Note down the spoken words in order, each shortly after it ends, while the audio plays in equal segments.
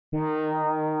I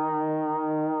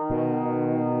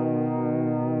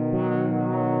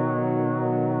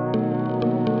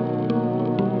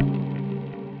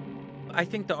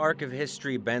think the arc of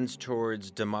history bends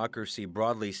towards democracy,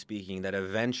 broadly speaking, that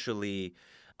eventually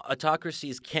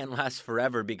autocracies can't last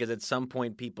forever because at some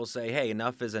point people say, hey,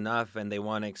 enough is enough, and they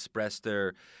want to express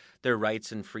their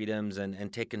rights and freedoms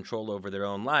and take control over their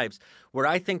own lives. Where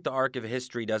I think the arc of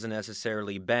history doesn't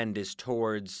necessarily bend is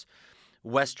towards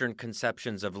Western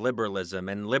conceptions of liberalism,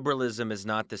 and liberalism is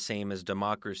not the same as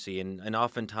democracy. And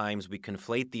oftentimes we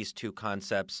conflate these two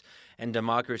concepts, and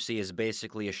democracy is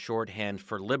basically a shorthand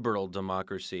for liberal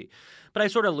democracy. But I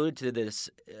sort of alluded to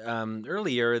this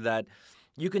earlier that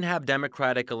you can have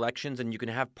democratic elections and you can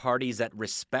have parties that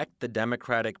respect the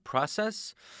democratic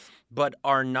process but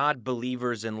are not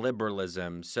believers in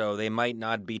liberalism. So they might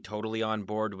not be totally on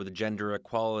board with gender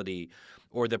equality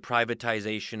or the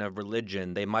privatization of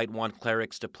religion. They might want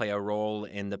clerics to play a role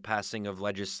in the passing of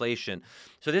legislation.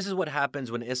 So this is what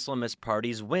happens when Islamist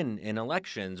parties win in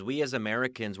elections. We as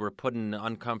Americans were put in an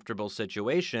uncomfortable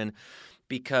situation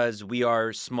because we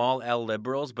are small L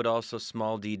liberals, but also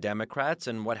small D Democrats.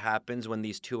 And what happens when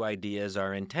these two ideas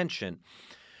are in tension?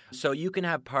 So you can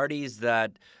have parties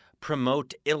that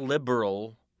promote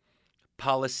illiberal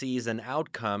policies and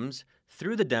outcomes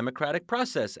through the democratic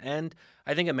process. And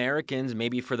I think Americans,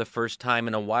 maybe for the first time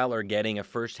in a while, are getting a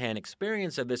firsthand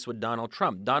experience of this with Donald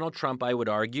Trump. Donald Trump, I would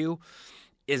argue,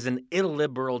 is an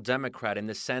illiberal Democrat in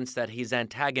the sense that he's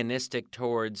antagonistic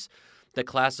towards the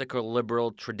classical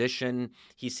liberal tradition.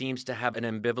 He seems to have an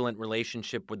ambivalent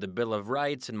relationship with the Bill of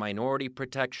Rights and minority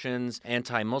protections.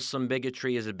 Anti-Muslim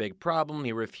bigotry is a big problem.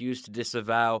 He refused to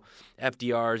disavow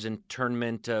FDR's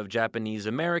internment of Japanese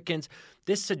Americans.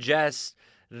 This suggests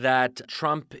that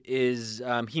Trump is,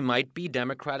 he might be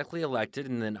democratically elected,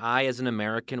 and then I, as an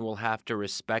American, will have to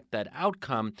respect that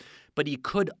outcome, but he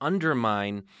could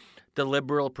undermine the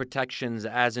liberal protections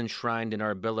as enshrined in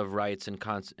our Bill of Rights and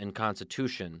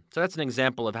Constitution. So that's an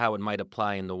example of how it might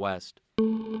apply in the West.